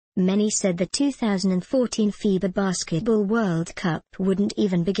Many said the 2014 FIBA Basketball World Cup wouldn't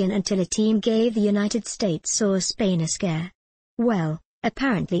even begin until a team gave the United States or Spain a scare. Well,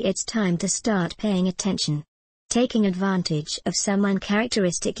 apparently it's time to start paying attention. Taking advantage of some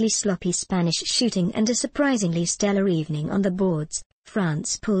uncharacteristically sloppy Spanish shooting and a surprisingly stellar evening on the boards,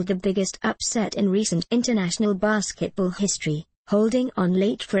 France pulled the biggest upset in recent international basketball history, holding on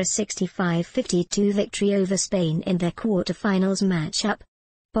late for a 65-52 victory over Spain in their quarterfinals matchup.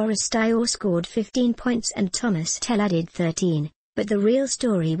 Boris Diaw scored 15 points and Thomas Tell added 13, but the real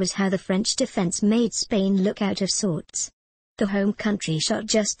story was how the French defense made Spain look out of sorts. The home country shot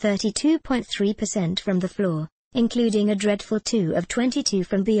just 32.3% from the floor, including a dreadful 2 of 22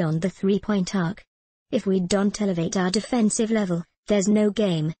 from beyond the three-point arc. If we don't elevate our defensive level, there's no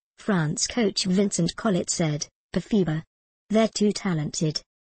game, France coach Vincent Collet said, per FIBA. They're too talented.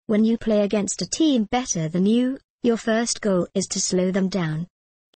 When you play against a team better than you, your first goal is to slow them down.